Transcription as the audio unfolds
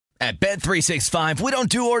At Bet365, we don't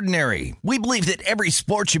do ordinary. We believe that every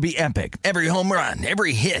sport should be epic. Every home run,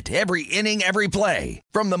 every hit, every inning, every play.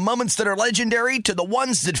 From the moments that are legendary to the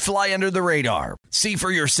ones that fly under the radar. See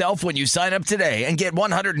for yourself when you sign up today and get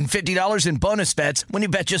 $150 in bonus bets when you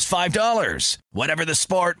bet just $5. Whatever the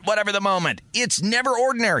sport, whatever the moment, it's never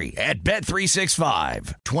ordinary at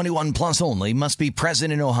Bet365. 21 plus only. Must be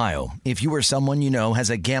present in Ohio. If you or someone you know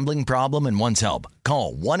has a gambling problem and wants help,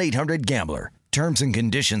 call 1-800-GAMBLER. Terms and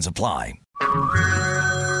conditions apply.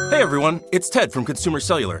 Hey everyone, it's Ted from Consumer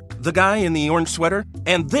Cellular, the guy in the orange sweater,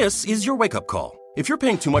 and this is your wake-up call. If you're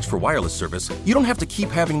paying too much for wireless service, you don't have to keep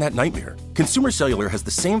having that nightmare. Consumer Cellular has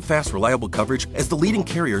the same fast, reliable coverage as the leading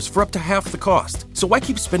carriers for up to half the cost. So why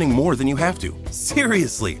keep spending more than you have to?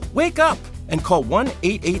 Seriously, wake up and call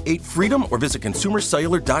 1-888-FREEDOM or visit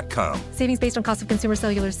consumercellular.com. Savings based on cost of Consumer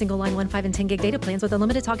Cellular single line 1, 5, and 10 gig data plans with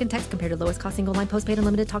unlimited talk and text compared to lowest cost single line postpaid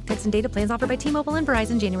unlimited talk, text, and data plans offered by T-Mobile and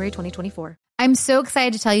Verizon January 2024. I'm so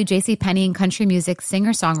excited to tell you JCPenney and country music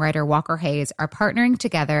singer-songwriter Walker Hayes are partnering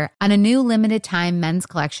together on a new limited-time men's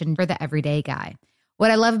collection for the everyday guy.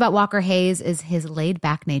 What I love about Walker Hayes is his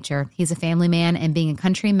laid-back nature. He's a family man, and being a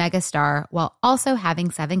country megastar while also having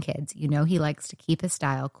 7 kids, you know he likes to keep his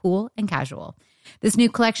style cool and casual. This new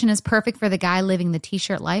collection is perfect for the guy living the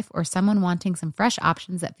t-shirt life or someone wanting some fresh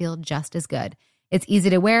options that feel just as good. It's easy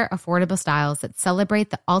to wear, affordable styles that celebrate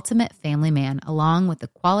the ultimate family man, along with the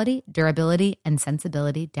quality, durability, and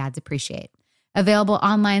sensibility dads appreciate. Available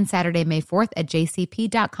online Saturday, May 4th at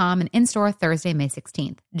jcp.com and in-store Thursday, May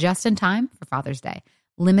 16th. Just in time for Father's Day.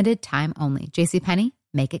 Limited time only. JCPenney,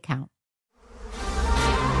 make it count.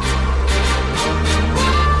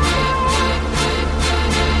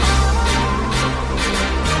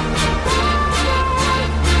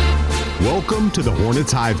 Welcome to the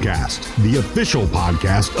Hornets Hivecast, the official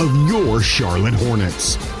podcast of your Charlotte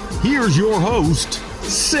Hornets. Here's your host,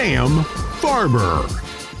 Sam Farber.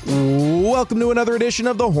 Welcome to another edition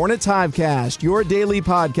of the Hornets Hivecast, your daily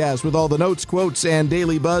podcast with all the notes, quotes, and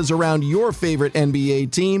daily buzz around your favorite NBA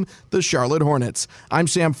team, the Charlotte Hornets. I'm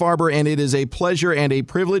Sam Farber, and it is a pleasure and a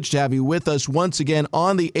privilege to have you with us once again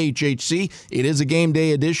on the HHC. It is a game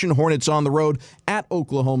day edition, Hornets on the road at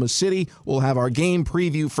Oklahoma City. We'll have our game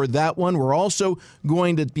preview for that one. We're also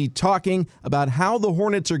going to be talking about how the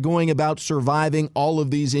Hornets are going about surviving all of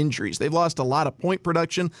these injuries. They've lost a lot of point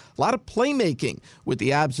production, a lot of playmaking with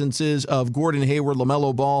the absences of Gordon Hayward,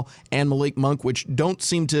 LaMelo Ball, and Malik Monk, which don't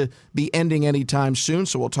seem to be ending anytime soon.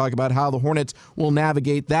 So we'll talk about how the Hornets will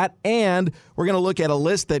navigate that. And we're going to look at a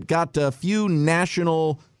list that got a few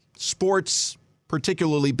national sports,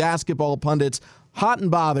 particularly basketball pundits, hot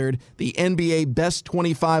and bothered, the NBA Best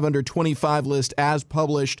 25 Under 25 list as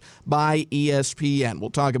published by ESPN. We'll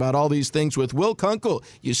talk about all these things with Will Kunkel.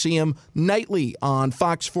 You see him nightly on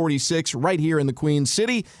Fox 46 right here in the Queen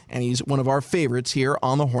City, and he's one of our favorites here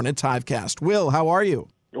on the Hornets Hivecast. Will, how are you?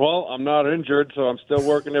 Well, I'm not injured, so I'm still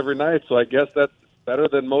working every night, so I guess that's better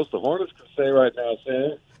than most of the Hornets can say right now,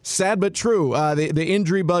 Sam. Sad but true. The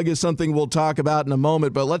injury bug is something we'll talk about in a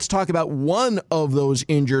moment, but let's talk about one of those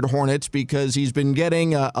injured Hornets because he's been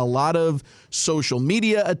getting a lot of social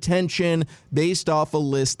media attention based off a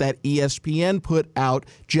list that ESPN put out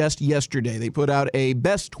just yesterday. They put out a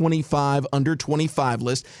Best 25 Under 25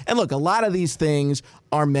 list. And look, a lot of these things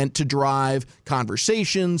are meant to drive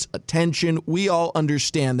conversations, attention. We all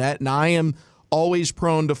understand that, and I am always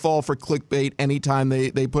prone to fall for clickbait anytime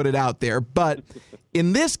they put it out there. But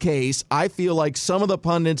in this case, I feel like some of the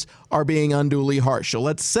pundits are being unduly harsh. So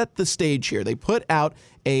let's set the stage here. They put out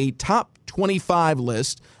a top 25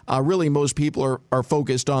 list. Really, most people are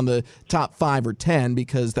focused on the top 5 or 10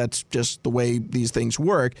 because that's just the way these things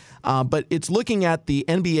work. But it's looking at the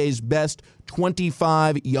NBA's best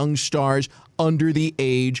 25 young stars under the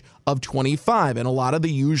age of 25. And a lot of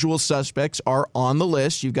the usual suspects are on the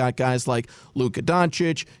list. You've got guys like Luka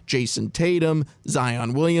Doncic, Jason Tatum,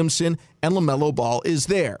 Zion Williamson, and LaMelo Ball is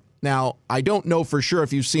there. Now, I don't know for sure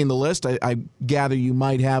if you've seen the list. I gather you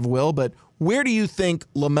might have, Will, but where do you think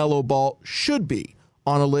LaMelo Ball should be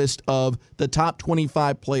on a list of the top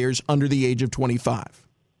 25 players under the age of 25?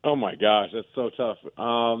 Oh, my gosh, that's so tough.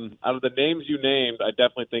 Out of the names you named, I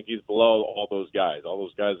definitely think he's below all those guys. All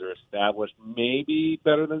those guys are established, maybe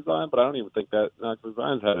better than Zion, but I don't even think that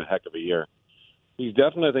Zion's had a heck of a year. He's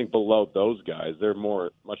definitely, I think, below those guys. They're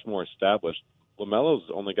much more established. LaMelo's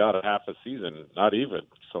only got a half a season, not even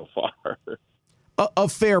so far. A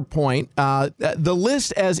fair point. The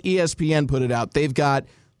list, as ESPN put it out, they've got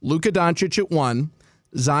Luka Doncic at 1,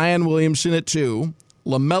 Zion Williamson at 2,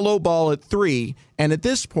 LaMelo Ball at 3, and at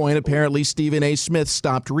this point, apparently Stephen A. Smith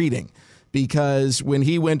stopped reading. because when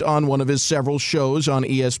he went on one of his several shows on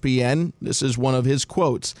ESPN, this is one of his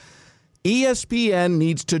quotes. ESPN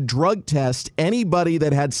needs to drug test anybody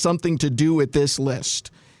that had something to do with this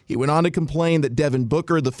list. He went on to complain that Devin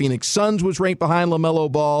Booker, the Phoenix Suns, was ranked behind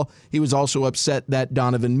LaMelo Ball. He was also upset that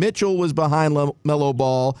Donovan Mitchell was behind LaMelo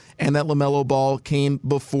Ball and that LaMelo Ball came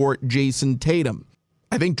before Jason Tatum.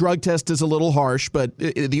 I think drug test is a little harsh, but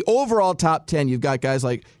the overall top 10, you've got guys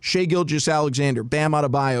like Shai Gilgeous-Alexander, Bam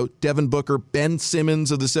Adebayo, Devin Booker, Ben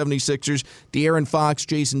Simmons of the 76ers, De'Aaron Fox,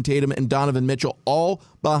 Jason Tatum, and Donovan Mitchell, all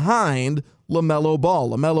behind LaMelo Ball.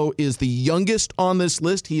 LaMelo is the youngest on this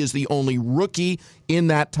list. He is the only rookie in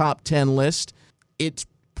that top 10 list. It's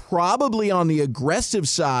probably on the aggressive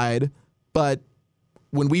side, but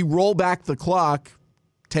when we roll back the clock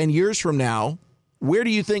 10 years from now, where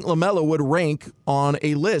do you think LaMelo would rank on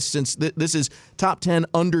a list, since this is top 10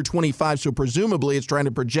 under 25, so presumably it's trying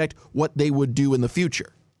to project what they would do in the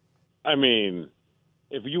future? I mean,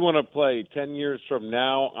 if you want to play 10 years from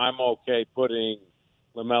now, I'm okay putting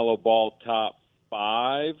LaMelo Ball top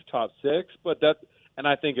 5, top 6, and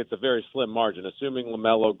I think it's a very slim margin. Assuming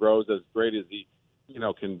LaMelo grows as great as he,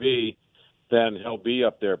 can be, then he'll be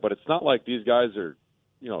up there. But it's not like these guys are,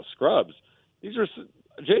 scrubs.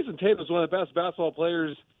 Jason Tatum is one of the best basketball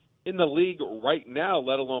players in the league right now,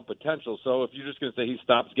 let alone potential. So if you're just going to say he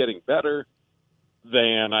stops getting better,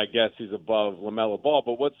 then I guess he's above LaMelo Ball.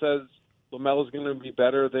 But what says LaMelo's going to be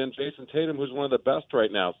better than Jason Tatum, who's one of the best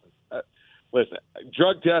right now? Listen,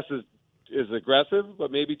 drug test is aggressive,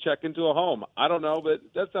 but maybe check into a home. I don't know, but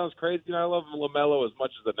that sounds crazy. I love LaMelo as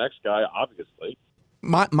much as the next guy, obviously.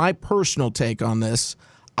 My personal take on this,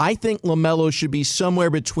 I think LaMelo should be somewhere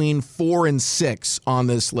between 4 and 6 on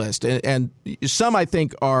this list. And some I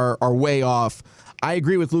think are way off. I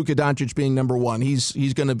agree with Luka Doncic being number 1.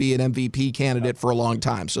 He's going to be an MVP candidate for a long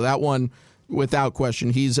time. So that one, without question,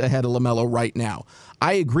 he's ahead of LaMelo right now.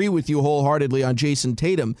 I agree with you wholeheartedly on Jason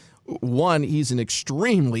Tatum. One, he's an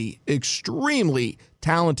extremely, extremely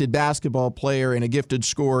talented basketball player and a gifted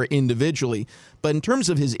scorer individually. But in terms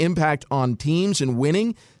of his impact on teams and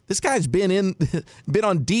winning, this guy's been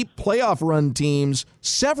on deep playoff run teams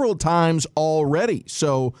several times already.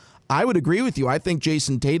 So I would agree with you. I think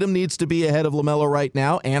Jason Tatum needs to be ahead of LaMelo right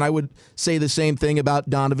now, and I would say the same thing about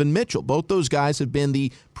Donovan Mitchell. Both those guys have been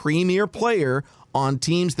the premier player on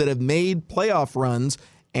teams that have made playoff runs,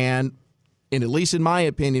 and at least in my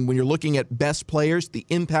opinion, when you're looking at best players, the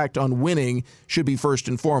impact on winning should be first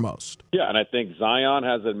and foremost. Yeah, and I think Zion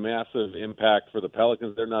has a massive impact for the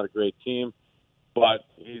Pelicans. They're not a great team, but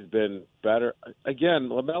he's been better. Again,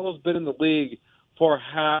 LaMelo's been in the league for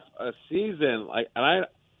half a season.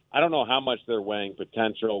 I don't know how much they're weighing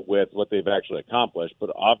potential with what they've actually accomplished, but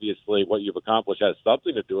obviously what you've accomplished has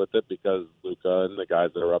something to do with it because Luka and the guys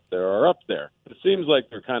that are up there. It seems like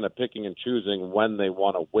they're kind of picking and choosing when they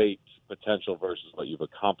want to weight potential versus what you've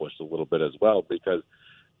accomplished a little bit as well, because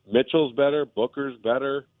Mitchell's better, Booker's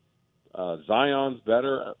better, Zion's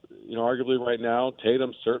better, arguably right now.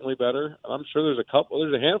 Tatum's certainly better. I'm sure there's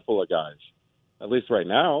a handful of guys, at least right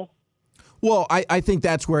now. Well, I think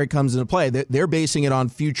that's where it comes into play. They're basing it on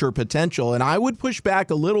future potential, and I would push back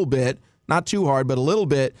a little bit, not too hard, but a little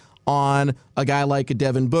bit, on a guy like a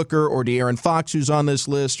Devin Booker or De'Aaron Fox who's on this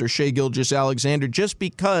list or Shai Gilgeous-Alexander, just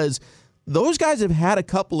because those guys have had a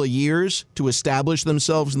couple of years to establish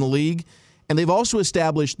themselves in the league, and they've also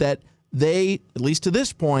established that they, at least to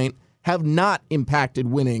this point, have not impacted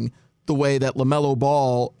winning the way that LaMelo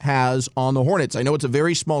Ball has on the Hornets. I know it's a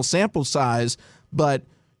very small sample size, but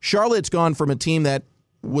Charlotte's gone from a team that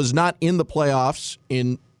was not in the playoffs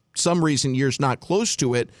in some recent years, not close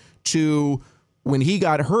to it, to when he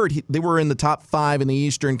got hurt, they were in the top 5 in the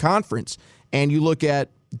Eastern Conference. And you look at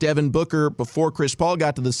Devin Booker before Chris Paul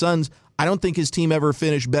got to the Suns, I don't think his team ever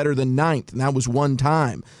finished better than 9th, and that was one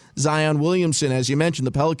time. Zion Williamson, as you mentioned,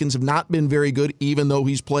 the Pelicans have not been very good, even though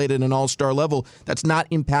he's played at an all-star level. That's not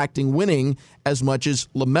impacting winning as much as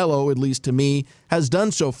LaMelo, at least to me, has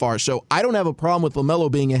done so far. So I don't have a problem with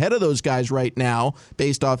LaMelo being ahead of those guys right now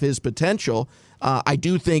based off his potential. I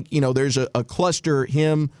do think, there's a cluster,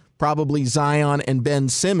 him, probably Zion, and Ben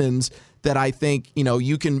Simmons, that I think,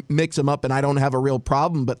 you can mix them up and I don't have a real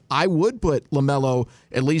problem. But I would put LaMelo,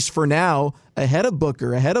 at least for now, ahead of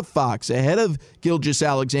Booker, ahead of Fox, ahead of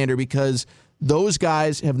Gilgeous-Alexander, because those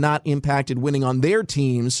guys have not impacted winning on their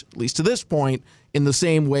teams, at least to this point, in the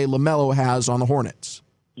same way LaMelo has on the Hornets.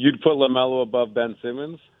 You'd put LaMelo above Ben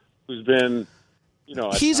Simmons, who's been,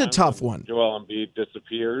 he's a tough one. Joel Embiid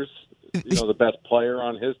disappears. the best player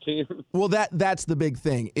on his team. Well, that's the big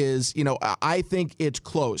thing is, I think it's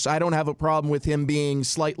close. I don't have a problem with him being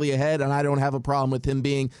slightly ahead, and I don't have a problem with him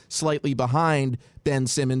being slightly behind Ben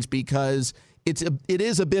Simmons because it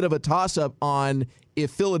is a bit of a toss-up on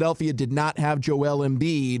if Philadelphia did not have Joel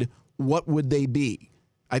Embiid, what would they be?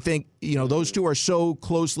 I think, those two are so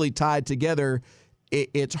closely tied together,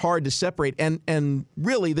 it's hard to separate. And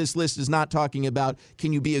really, this list is not talking about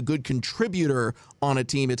can you be a good contributor on a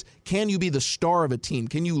team. It's can you be the star of a team?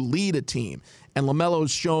 Can you lead a team? And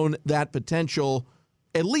LaMelo's shown that potential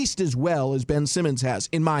at least as well as Ben Simmons has,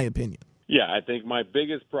 in my opinion. Yeah, I think my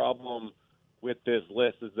biggest problem with this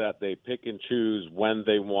list is that they pick and choose when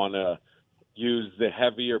they want to use the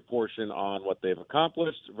heavier portion on what they've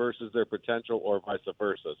accomplished versus their potential or vice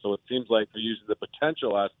versa. So it seems like they're using the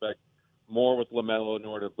potential aspect more with LaMelo in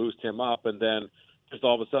order to boost him up, and then just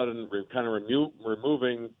all of a sudden kind of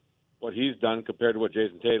removing what he's done compared to what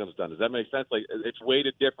Jason Tatum's done. Does that make sense? Like, it's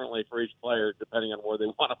weighted differently for each player depending on where they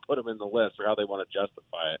want to put him in the list or how they want to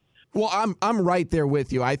justify it. Well, I'm right there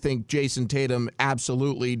with you. I think Jason Tatum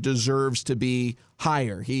absolutely deserves to be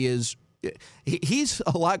higher. He's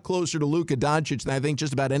a lot closer to Luka Doncic than I think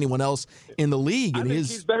just about anyone else in the league. I think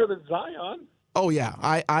he's better than Zion. Oh, yeah.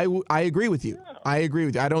 I agree with you. Yeah. I agree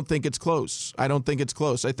with you. I don't think it's close. I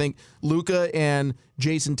think Luka and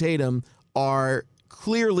Jason Tatum are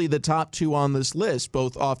clearly the top two on this list,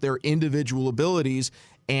 both off their individual abilities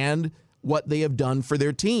and what they have done for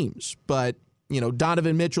their teams. But,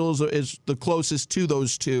 Donovan Mitchell is the closest to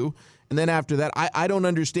those two. And then after that, I don't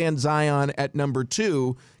understand Zion at number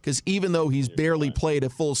 2 because even though he's barely played a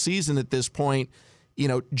full season at this point,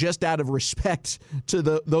 just out of respect to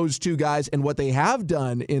those two guys and what they have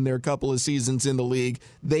done in their couple of seasons in the league,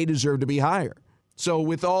 they deserve to be higher. So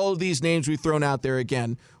with all of these names we've thrown out there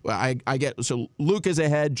again, I get so Luka's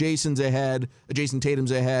ahead, Jason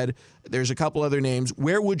Tatum's ahead. There's a couple other names.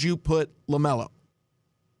 Where would you put LaMelo?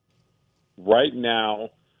 Right now,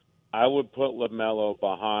 I would put LaMelo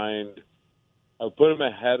behind. I would put him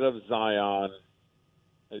ahead of Zion.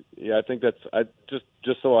 Yeah, I think that's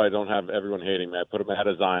just so I don't have everyone hating me. I put him ahead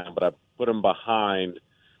of Zion, but I put him behind.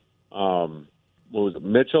 What was it,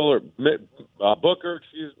 Mitchell or Booker?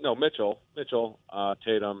 Mitchell,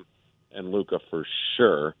 Tatum, and Luka for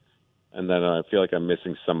sure. And then I feel like I'm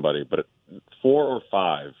missing somebody, but 4 or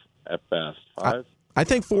 5 at best. 5. I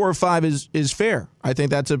think 4 or 5 is fair. I think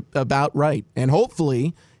that's about right, and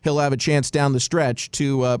hopefully he'll have a chance down the stretch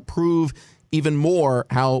to prove even more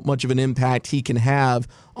how much of an impact he can have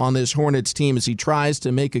on this Hornets team as he tries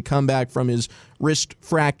to make a comeback from his wrist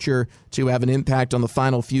fracture to have an impact on the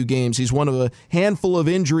final few games. He's one of a handful of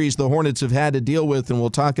injuries the Hornets have had to deal with, and we'll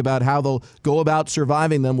talk about how they'll go about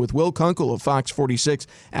surviving them with Will Kunkel of Fox 46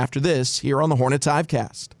 after this here on the Hornets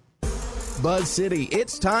Hivecast. Buzz City,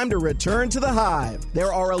 it's time to return to the Hive.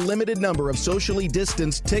 There are a limited number of socially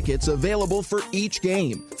distanced tickets available for each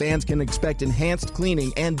game. Fans can expect enhanced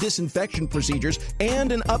cleaning and disinfection procedures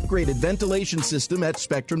and an upgraded ventilation system at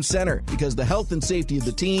Spectrum Center because the health and safety of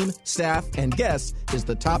the team, staff, and guests is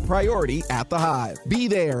the top priority at the Hive. Be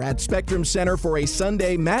there at Spectrum Center for a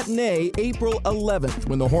Sunday matinee April 11th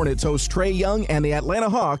when the Hornets host Trae Young and the Atlanta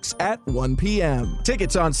Hawks at 1 p.m.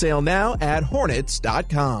 Tickets on sale now at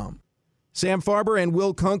Hornets.com. Sam Farber and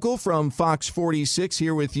Will Kunkel from Fox 46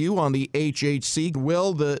 here with you on the HHC.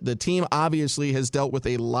 Will, the team obviously has dealt with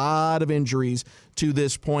a lot of injuries to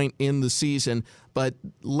this point in the season, but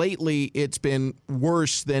lately it's been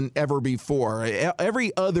worse than ever before.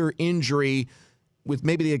 Every other injury, with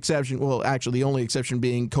maybe the exception, well, actually the only exception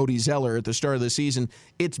being Cody Zeller at the start of the season,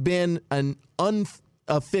 it's been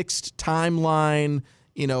a fixed timeline.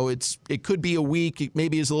 It could be a week, it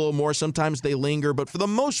maybe is a little more. Sometimes they linger, but for the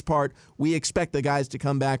most part, we expect the guys to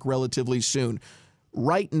come back relatively soon.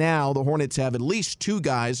 Right now, the Hornets have at least 2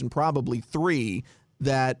 guys and probably 3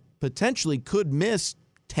 that potentially could miss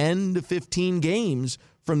 10 to 15 games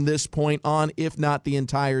from this point on, if not the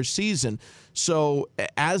entire season. So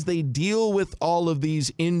as they deal with all of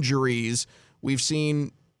these injuries, we've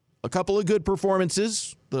seen a couple of good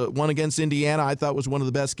performances. The one against Indiana I thought was one of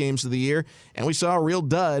the best games of the year. And we saw a real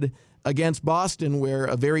dud against Boston where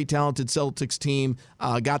a very talented Celtics team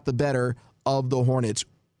got the better of the Hornets.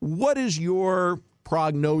 What is your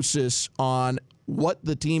prognosis on what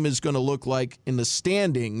the team is going to look like in the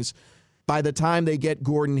standings by the time they get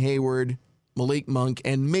Gordon Hayward, Malik Monk,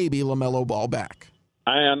 and maybe LaMelo Ball back?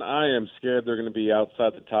 I am scared they're going to be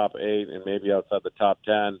outside the top 8 and maybe outside the top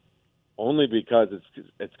 10. Only because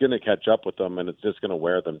it's going to catch up with them and it's just going to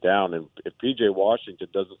wear them down. And if P.J. Washington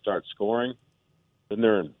doesn't start scoring, then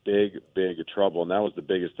they're in big, big trouble. And that was the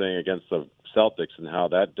biggest thing against the Celtics and how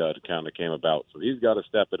that dud kind of came about. So he's got to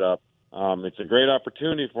step it up. It's a great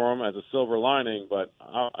opportunity for him as a silver lining, but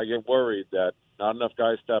I get worried that not enough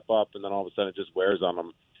guys step up, and then all of a sudden it just wears on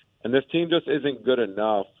them. And this team just isn't good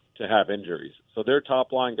enough to have injuries. So their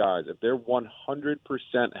top-line guys, if they're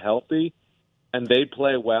 100% healthy and they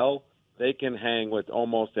play well, they can hang with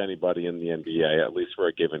almost anybody in the NBA, at least for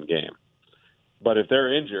a given game. But if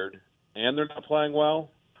they're injured and they're not playing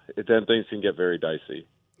well, then things can get very dicey.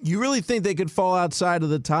 You really think they could fall outside of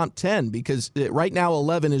the top 10? Because right now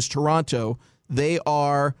 11 is Toronto. They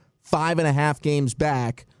are 5.5 games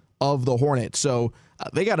back of the Hornets. So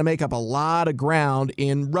they got to make up a lot of ground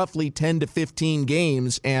in roughly 10 to 15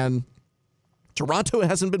 games. And Toronto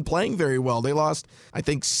hasn't been playing very well. They lost, I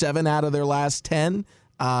think, 7 out of their last 10.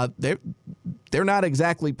 They're not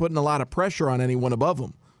exactly putting a lot of pressure on anyone above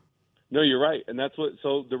them. No, you're right. And that's what,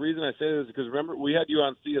 so the reason I say this is because remember, we had you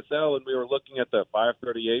on CSL and we were looking at the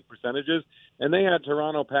 538 percentages, and they had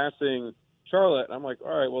Toronto passing Charlotte. I'm like,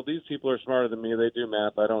 all right, well, these people are smarter than me. They do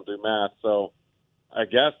math. I don't do math. So I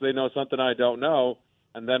guess they know something I don't know.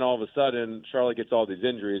 And then all of a sudden, Charlotte gets all these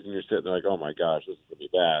injuries, and you're sitting there like, oh, my gosh, this is going to be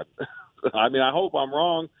bad. I mean, I hope I'm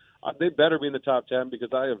wrong. They better be in the top 10 because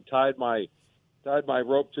I have tied my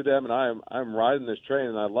rope to them, and I'm riding this train,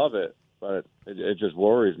 and I love it. But it just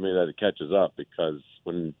worries me that it catches up because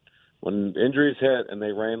when injuries hit and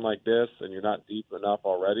they rain like this and you're not deep enough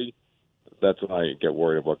already, that's when I get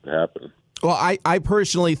worried of what could happen. Well, I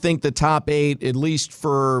personally think the top 8, at least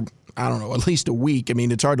for, I don't know, at least a week. I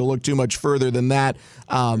mean, it's hard to look too much further than that,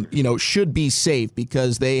 should be safe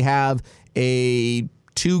because they have a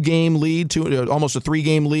 2-game lead, almost a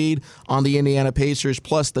 3-game lead on the Indiana Pacers,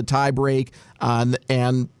 plus the tie break. And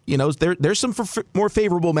there's some more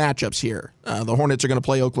favorable matchups here. The Hornets are going to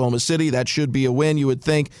play Oklahoma City. That should be a win, you would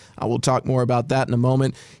think. We'll talk more about that in a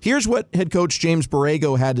moment. Here's what head coach James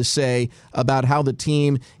Borrego had to say about how the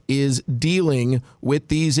team is dealing with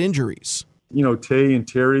these injuries. Tay and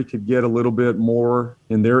Terry could get a little bit more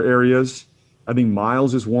in their areas. I think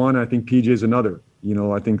Miles is one. I think PJ is another.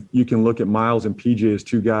 I think you can look at Miles and PJ as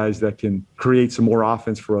 2 guys that can create some more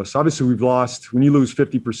offense for us. Obviously, we've lost, when you lose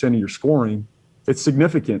 50% of your scoring, it's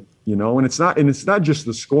significant, and it's not just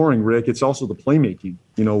the scoring, Rick, it's also the playmaking.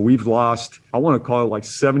 We've lost, I want to call it like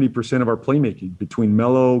 70% of our playmaking between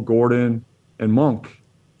Melo, Gordon, and Monk.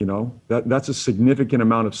 That's a significant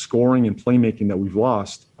amount of scoring and playmaking that we've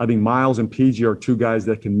lost. I think Miles and PJ are 2 guys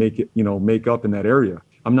that can make up in that area.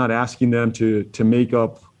 I'm not asking them to make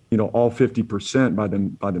up all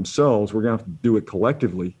 50% by themselves. We're going to have to do it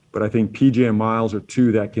collectively. But I think PJ and Miles are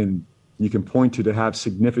 2 that you can point to have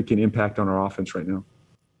significant impact on our offense right now.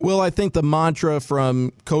 Well, I think the mantra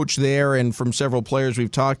from coach there and from several players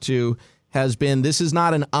we've talked to has been, this is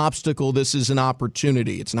not an obstacle, this is an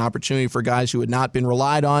opportunity. It's an opportunity for guys who had not been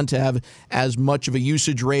relied on to have as much of a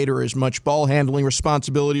usage rate or as much ball handling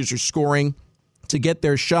responsibilities or scoring to get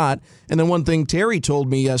their shot. And then one thing Terry told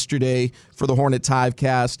me yesterday for the Hornets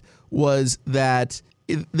Hivecast was that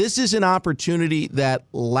this is an opportunity that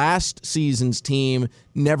last season's team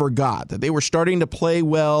never got, that they were starting to play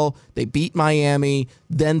well. They beat Miami,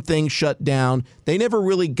 then things shut down. They never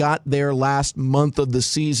really got their last month of the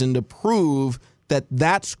season to prove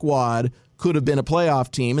that squad could have been a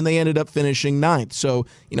playoff team, and they ended up finishing 9th. So,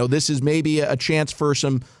 this is maybe a chance for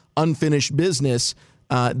some unfinished business.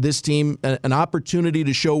 This team, an opportunity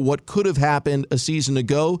to show what could have happened a season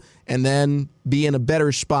ago and then be in a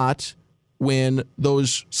better spot when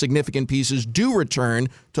those significant pieces do return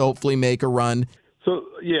to hopefully make a run. So,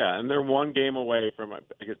 yeah, and they're 1 game away from, I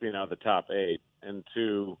guess, being out of the top 8. And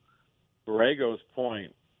to Borrego's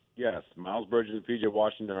point, yes, Miles Bridges and P.J.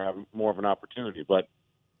 Washington are having more of an opportunity, but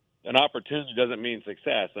an opportunity doesn't mean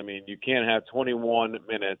success. I mean, you can't have 21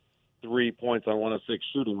 minutes, 3 points on 1 of 6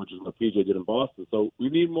 shooting, which is what PJ did in Boston. So we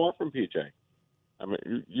need more from PJ. I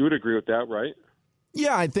mean, you would agree with that, right?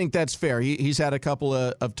 Yeah, I think that's fair. He's had a couple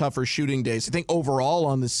of tougher shooting days. I think overall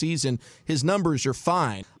on the season, his numbers are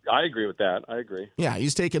fine. I agree with that. I agree. Yeah,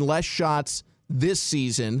 he's taken less shots this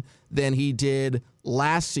season than he did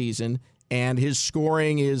last season, and his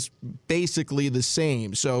scoring is basically the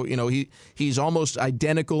same. So, he's almost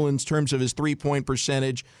identical in terms of his three-point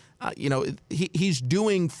percentage. He's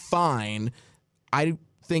doing fine. I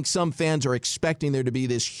think some fans are expecting there to be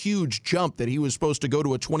this huge jump that he was supposed to go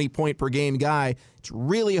to a 20-point-per-game guy. It's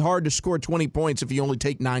really hard to score 20 points if you only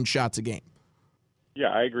take 9 shots a game. Yeah,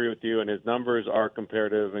 I agree with you, and his numbers are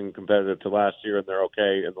competitive to last year, and they're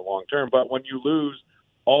okay in the long term. But when you lose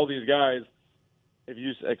all these guys, if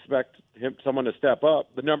you expect someone to step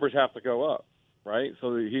up, the numbers have to go up, right?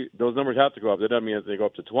 So those numbers have to go up. That doesn't mean that they go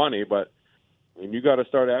up to 20, but you got to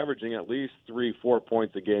start averaging at least 3-4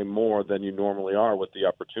 points a game more than you normally are with the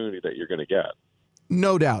opportunity that you're going to get.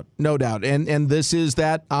 No doubt. And this is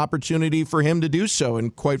that opportunity for him to do so.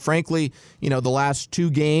 And quite frankly, the last two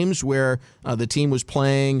games where the team was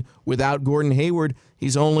playing without Gordon Hayward,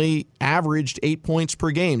 he's only averaged 8 points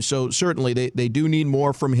per game. So certainly they do need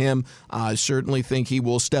more from him. I certainly think he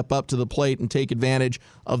will step up to the plate and take advantage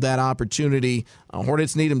of that opportunity.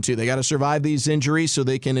 Hornets need him to. They got to survive these injuries so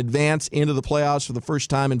they can advance into the playoffs for the first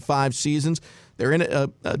time in 5 seasons. They're in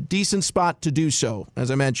a decent spot to do so. As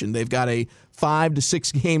I mentioned, they've got a 5 to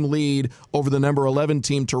 6 game lead over the number 11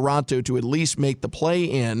 team, Toronto, to at least make the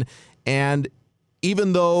play-in. And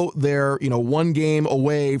even though they're, 1 game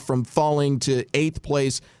away from falling to 8th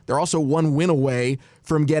place, they're also 1 win away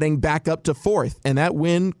from getting back up to 4th. And that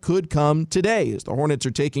win could come today as the Hornets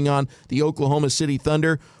are taking on the Oklahoma City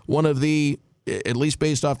Thunder, one of the, at least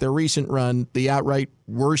based off their recent run, the outright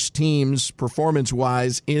worst teams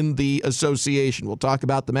performance-wise in the association. We'll talk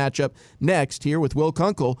about the matchup next here with Will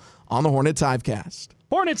Kunkel on the Hornets Hivecast.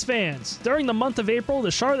 Hornets fans, during the month of April,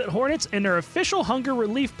 the Charlotte Hornets and their official hunger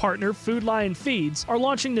relief partner, Food Lion Feeds, are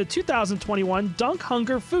launching the 2021 Dunk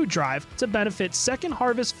Hunger Food Drive to benefit Second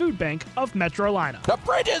Harvest Food Bank of Metrolina. The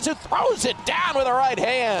Bridges, who throws it down with a right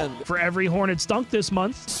hand. For every Hornets dunk this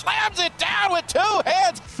month, slams it down with 2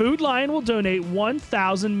 hands. Food Lion will donate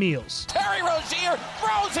 1,000 meals. Terry Rozier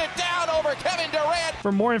throws it down over Kevin Durant.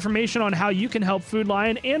 For more information on how you can help Food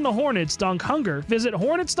Lion and the Hornets dunk hunger, visit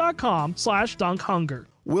hornets.com/dunkhunger.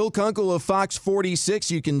 Will Kunkel of Fox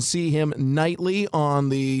 46. You can see him nightly on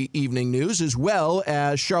the evening news, as well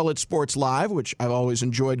as Charlotte Sports Live, which I've always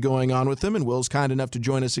enjoyed going on with him, and Will's kind enough to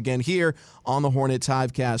join us again here on the Hornets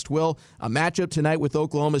Hivecast. Will, a matchup tonight with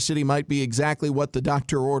Oklahoma City might be exactly what the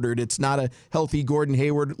doctor ordered. It's not a healthy Gordon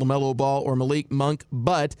Hayward, LaMelo Ball, or Malik Monk,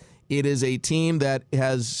 but it is a team that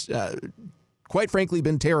has quite frankly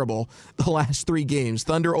been terrible the last 3 games.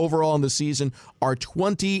 Thunder overall in the season are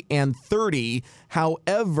 20-30.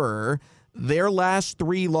 However, their last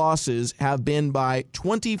 3 losses have been by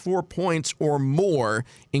 24 points or more,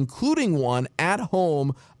 including one at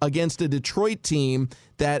home against a Detroit team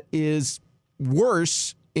that is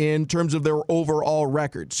worse in terms of their overall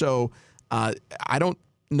record. So I don't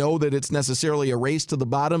know that it's necessarily a race to the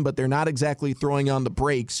bottom, but they're not exactly throwing on the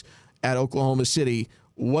brakes at Oklahoma City.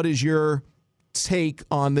 What is your take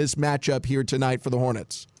on this matchup here tonight for the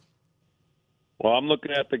Hornets? Well, I'm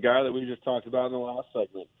looking at the guy that we just talked about in the last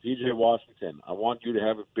segment, P.J. Washington. I want you to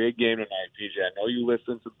have a big game tonight, P.J. I know you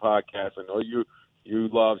listen to the podcast. I know you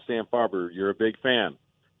love Sam Farber. You're a big fan.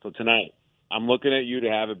 So tonight, I'm looking at you to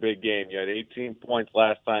have a big game. You had 18 points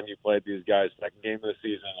last time you played these guys, second game of the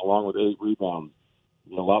season, along with 8 rebounds.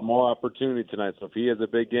 There's a lot more opportunity tonight. So if he has a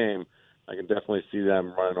big game, I can definitely see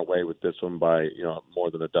them running away with this one by more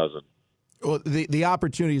than a dozen. Well, the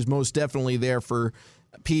opportunity is most definitely there for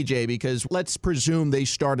PJ, because let's presume they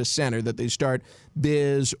start a center, that they start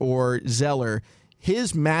Biz or Zeller.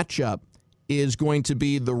 His matchup is going to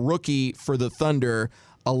be the rookie for the Thunder,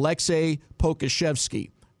 Alexei Pokusevski,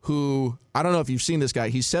 who, I don't know if you've seen this guy.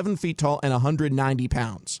 He's 7 feet tall and 190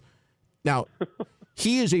 pounds. Now,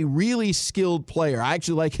 he is a really skilled player. I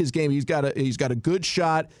actually like his game. He's got a good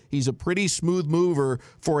shot. He's a pretty smooth mover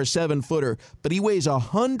for a 7-footer, but he weighs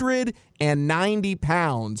 190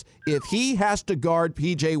 pounds. If he has to guard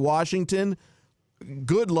P.J. Washington,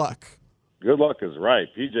 good luck. Good luck is right.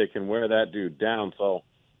 P.J. can wear that dude down. So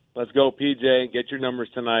let's go, P.J. Get your numbers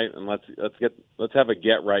tonight, and let's have a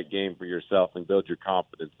get right game for yourself and build your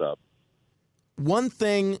confidence up. One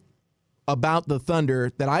thing about the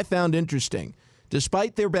Thunder that I found interesting,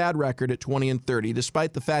 despite their bad record at 20-30,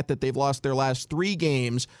 despite the fact that they've lost their last 3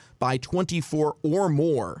 games by 24 or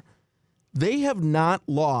more, they have not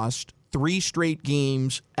lost 3 straight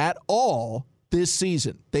games at all this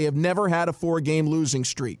season. They have never had a 4-game losing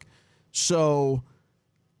streak. So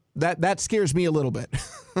that scares me a little bit.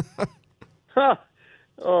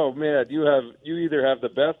 Oh man, you either have the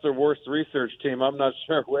best or worst research team. I'm not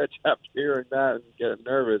sure which. After hearing that and getting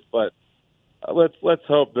nervous, but let's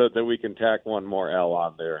hope that we can tack one more L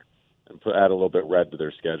on there and add a little bit red to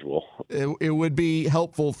their schedule. It would be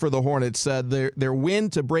helpful for the Hornets. Their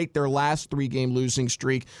win to break their last 3-game losing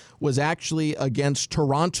streak was actually against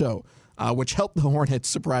Toronto, which helped the Hornets,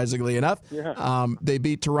 surprisingly enough. Yeah. They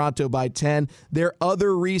beat Toronto by 10. Their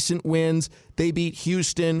other recent wins, they beat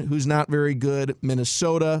Houston, who's not very good,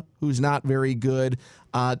 Minnesota, who's not very good.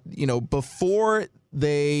 Before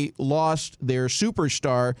they lost their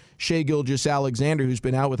superstar, Shai Gilgeous-Alexander, who's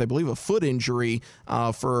been out with, I believe, a foot injury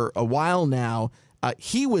for a while now.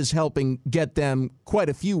 He was helping get them quite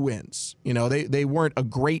a few wins. They weren't a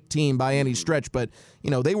great team by any stretch, but,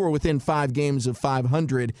 they were within 5 games of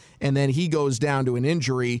 500, and then he goes down to an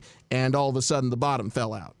injury, and all of a sudden the bottom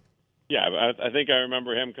fell out. Yeah, I think I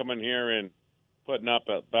remember him coming here and putting up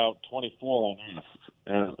about 24 on us.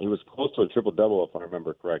 And he was close to a triple-double, if I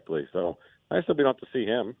remember correctly. So I still be not to see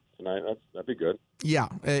him tonight. That'd be good. Yeah,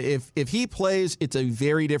 if he plays, it's a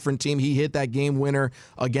very different team. He hit that game winner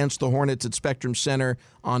against the Hornets at Spectrum Center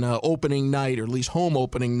on opening night, or at least home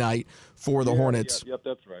opening night for the Hornets. Yep,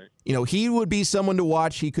 that's right. You know, he would be someone to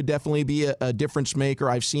watch. He could definitely be a difference maker.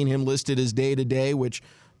 I've seen him listed as day-to-day, which,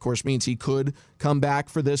 of course, means he could come back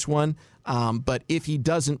for this one. But if he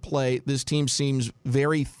doesn't play, this team seems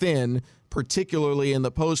very thin, particularly in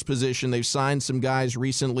the post position. They've signed some guys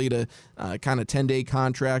recently to kind of 10-day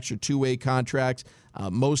contracts or two-way contracts.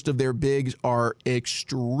 Most of their bigs are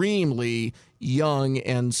extremely young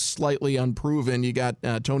and slightly unproven. You got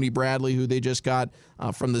Tony Bradley, who they just got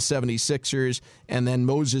from the 76ers, and then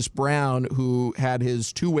Moses Brown, who had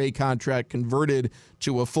his two-way contract converted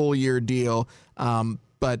to a full-year deal.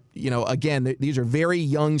 But, you know, again, these are very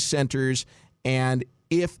young centers, and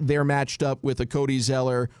if they're matched up with a Cody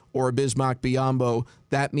Zeller or a Bismack Biyombo,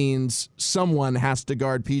 that means someone has to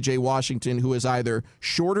guard P.J. Washington, who is either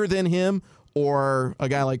shorter than him, or a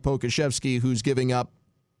guy like Pokusevski, who's giving up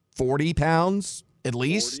 40 pounds at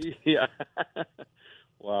least. 40? Yeah.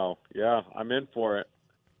 Wow. Yeah, I'm in for it.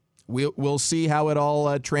 We'll see how it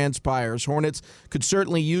all transpires. Hornets could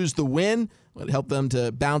certainly use the win. It would help them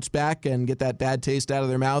to bounce back and get that bad taste out of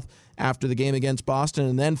their mouth after the game against Boston.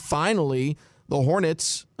 And then finally, the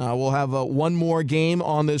Hornets will have one more game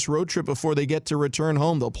on this road trip before they get to return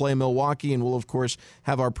home. They'll play Milwaukee, and we'll, of course,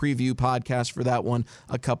 have our preview podcast for that one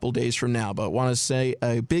a couple days from now. But I want to say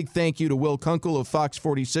a big thank you to Will Kunkel of Fox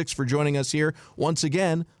 46 for joining us here once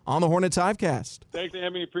again on the Hornets Hivecast. Thanks,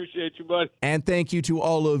 Amy. Appreciate you, bud. And thank you to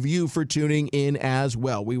all of you for tuning in as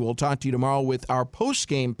well. We will talk to you tomorrow with our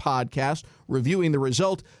post-game podcast reviewing the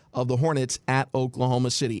result of the Hornets at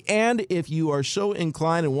Oklahoma City. And if you are so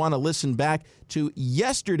inclined and want to listen back to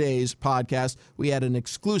yesterday's podcast, we had an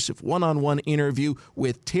exclusive one-on-one interview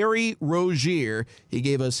with Terry Rozier. He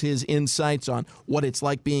gave us his insights on what it's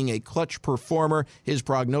like being a clutch performer, his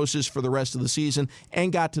prognosis for the rest of the season,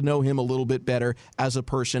 and got to know him a little bit better as a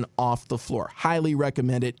person off the floor. Highly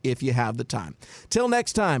recommend it if you have the time. Till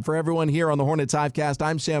next time, for everyone here on the Hornets Hivecast,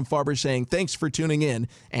 I'm Sam Farber saying thanks for tuning in,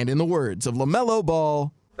 and in the words of LaMelo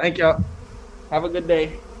Ball, thank y'all. Have a good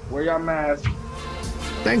day. Wear your mask.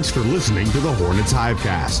 Thanks for listening to the Hornets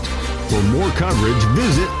Hivecast. For more coverage,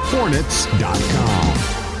 visit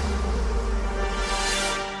Hornets.com.